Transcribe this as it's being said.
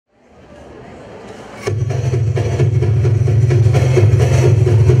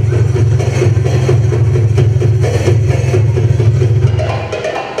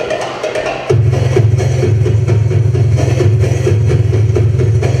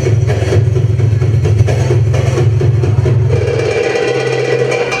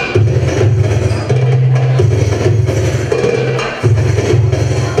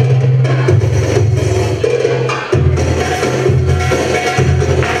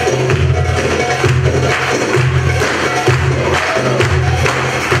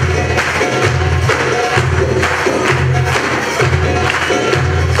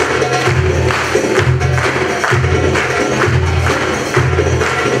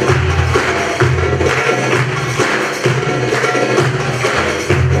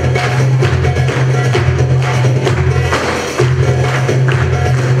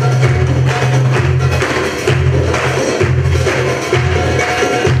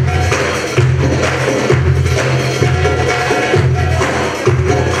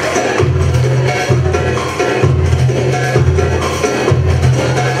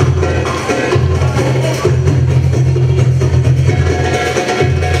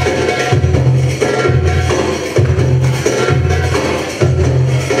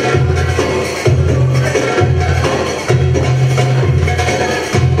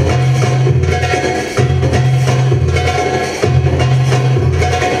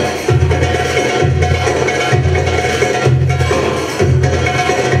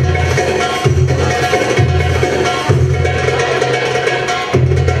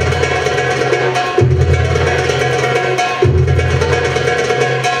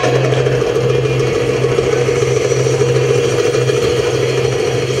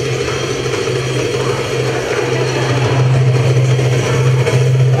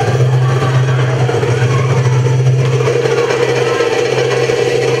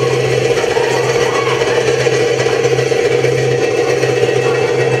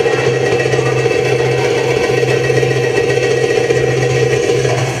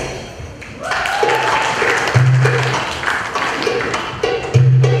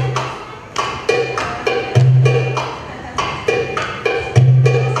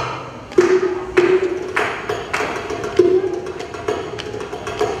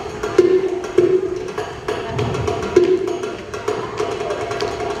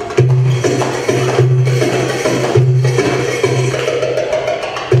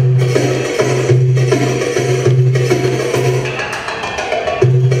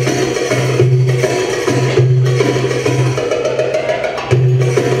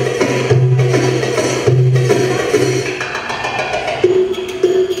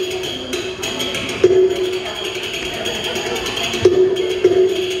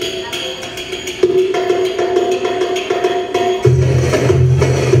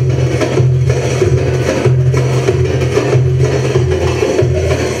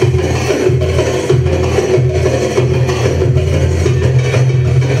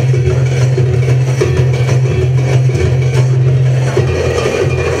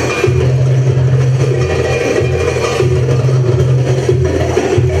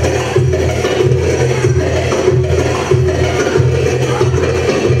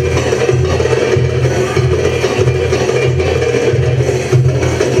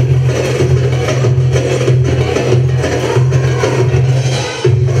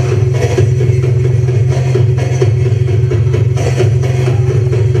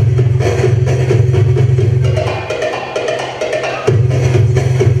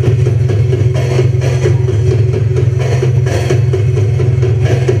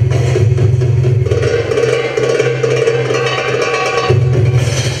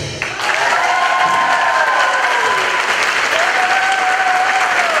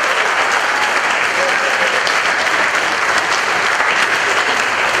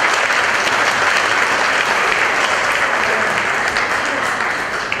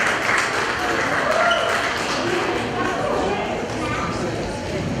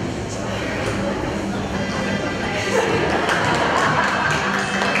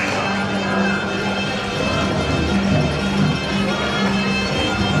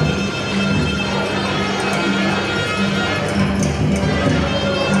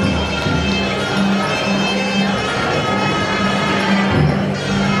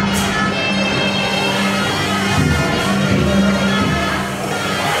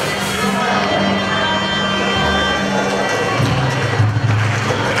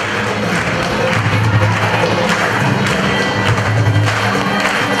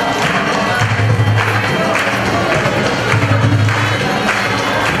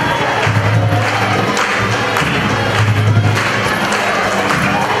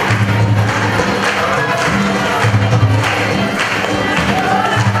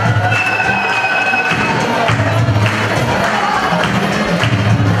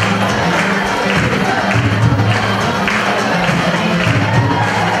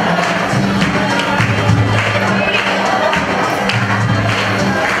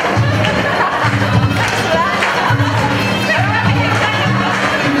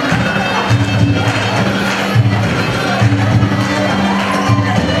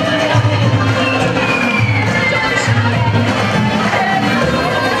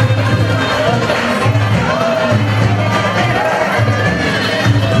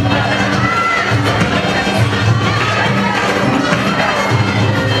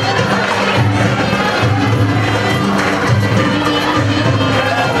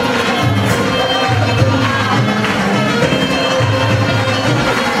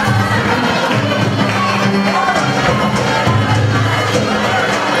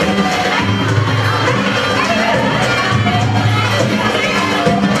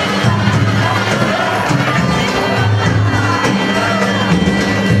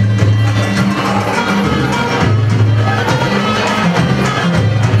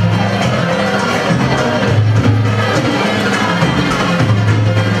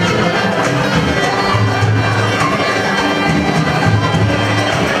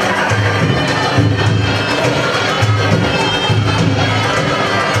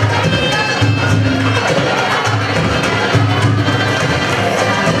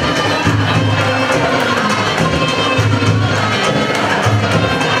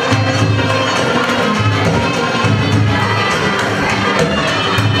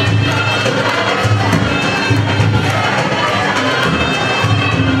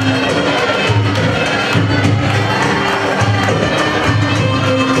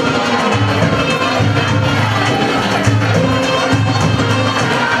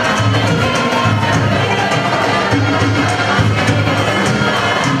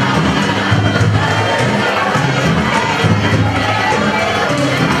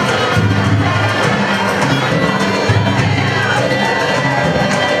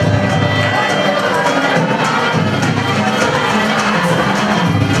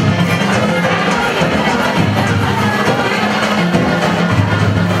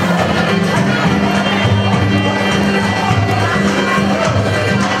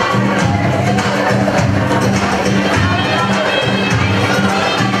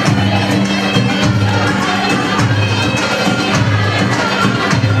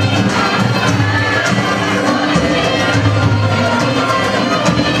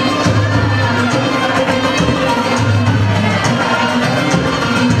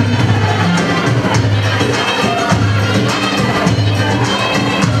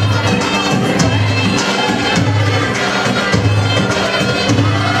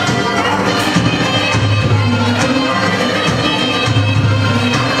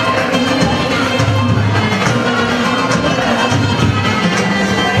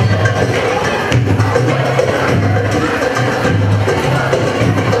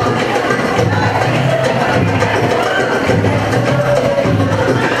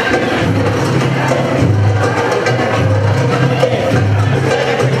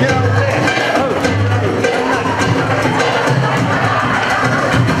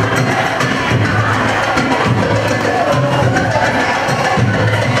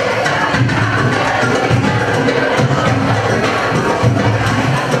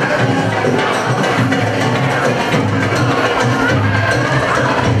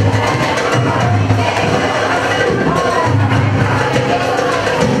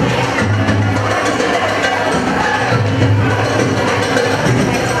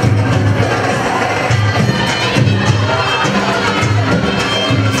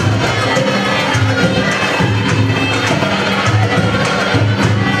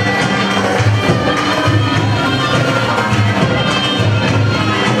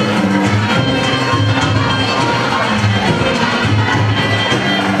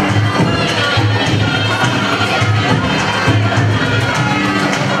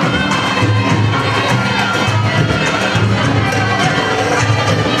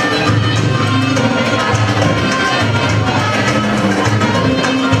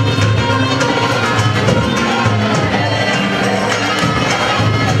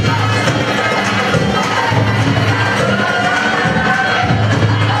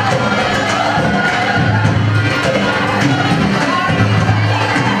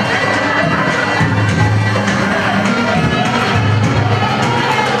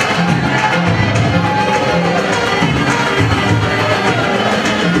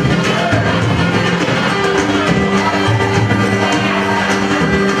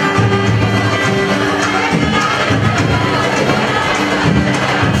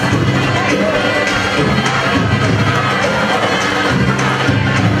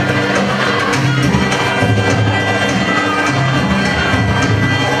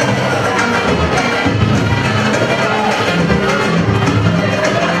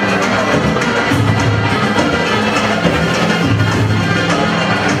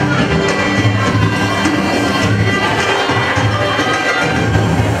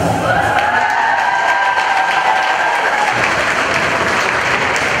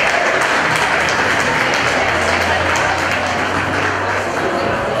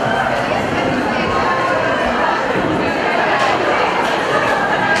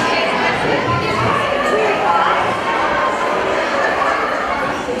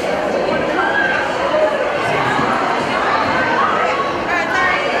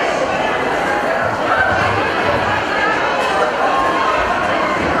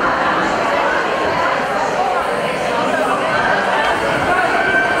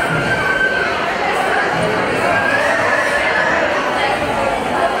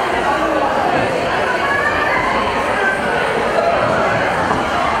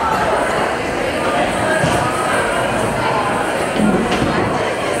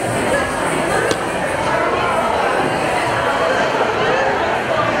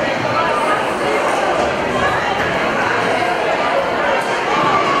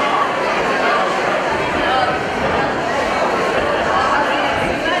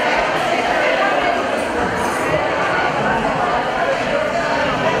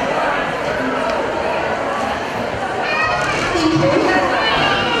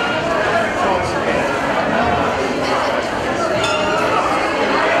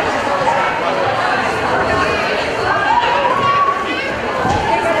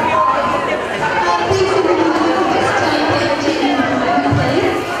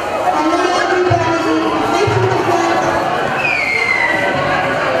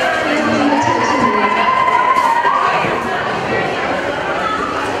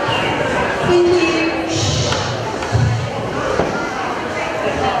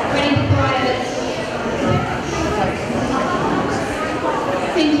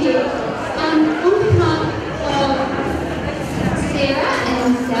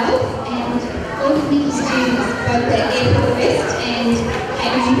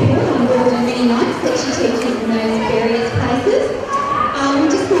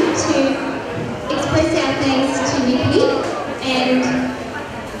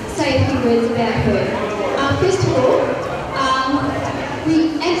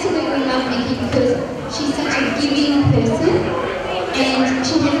lucky because she's such a giving person, and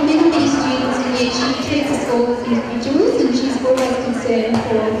she has many students, and yet she treats us all as individuals, and she's always concerned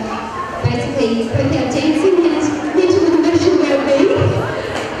for basically both our dancing and mental and emotional well-being.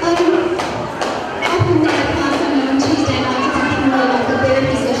 Often our class on Tuesday nights is more like a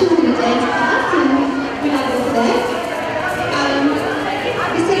therapy session than a dance class, and we love all of that.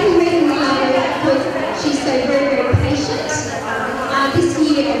 The second reason we love her is because she's so very, very patient. This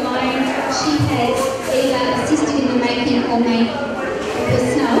year alone, she has either assisted in the making or made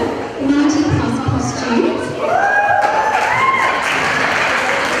herself 90 plus costumes.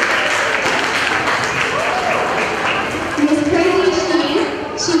 And as crazy as she is,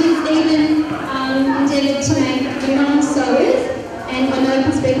 she has even endeavoured to make the non-sewers, and I know I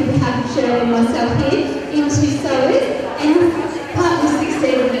can speak on behalf of Cheryl and myself here, into sewers, and partly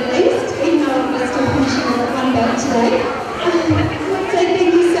succeeded at least, even though I'm still finishing on one belt today. So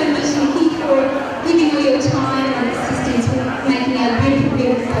thank you so much, Nikki, for giving all your time and assistance with making our beautiful,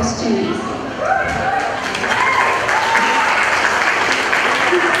 beautiful costumes.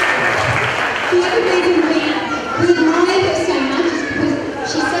 The other reason we admire her so much is because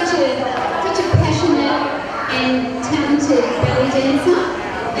she's such a passionate and talented belly dancer,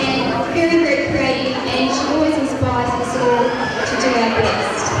 and very, very creative, and she always inspires us all to do our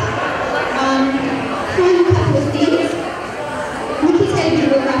best. Final couple of things. Nikki's had a bit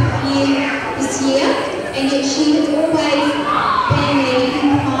of a rough year this year, and yet she has always been there in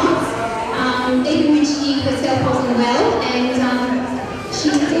class, even when she herself wasn't well, and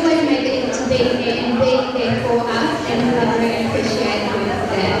she's always made the effort to be there and be there for us, and we love her and appreciate her for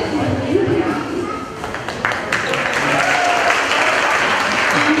that.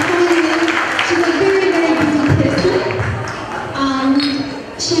 Finally, she's a very, very busy person.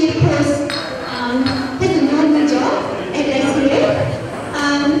 She, of course, has a normal job at ACF.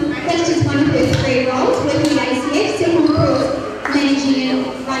 That's just one of her 3 roles, working at ACF. Second, of course, managing and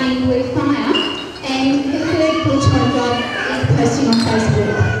running Blue Fire. And her third full-time job is posting on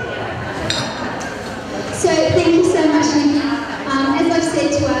Facebook. So thank you so much, Nikki. As I've said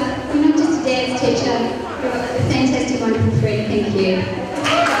to her, you're not just a dance teacher, you're a fantastic, wonderful friend. Thank you.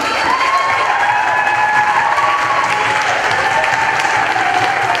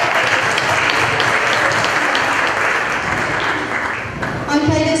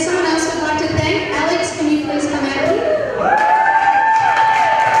 Okay, there's someone else I'd like to thank. Alex, can you please come out here?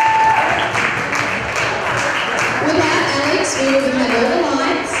 Without Alex, we would have had all the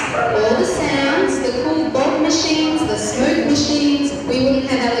lights, all the sounds, the cool bob machines, the smoke machines. We wouldn't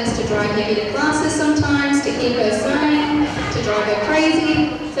have Alex to drive Nikki to classes sometimes, to keep her sewing, to drive her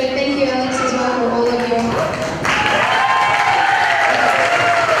crazy. So thank you, Alex, as well, for all of your help.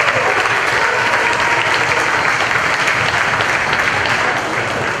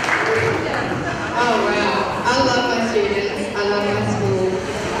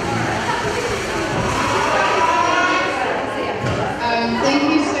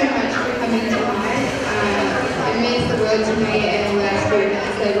 To me and my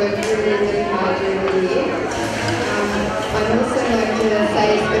students, they work really, really hard during the year. I'd also like to say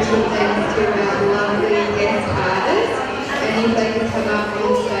special thanks to our lovely guest artists, and if they could come up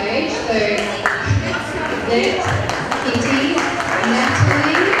on stage. So, Zette, Kitty,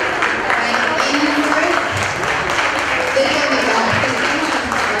 Natalie, and Ingrid. They're on the back.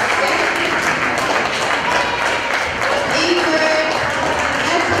 Ingrid,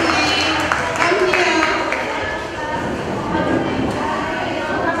 Natalie, come here.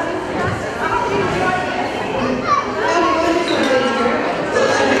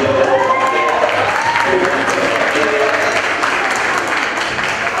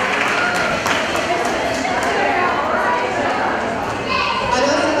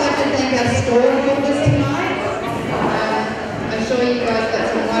 I'm sure you guys got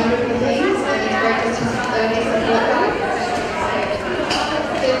some wonderful things, and it's great to support them.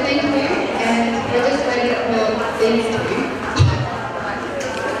 So thank you, and we're just waiting for these two.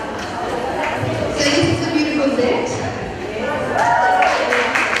 So this is the beautiful Zette,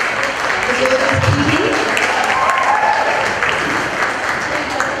 the gorgeous Kitty,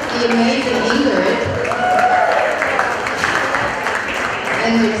 the amazing Ingrid,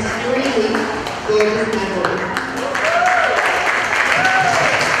 and the extremely gorgeous Natalie.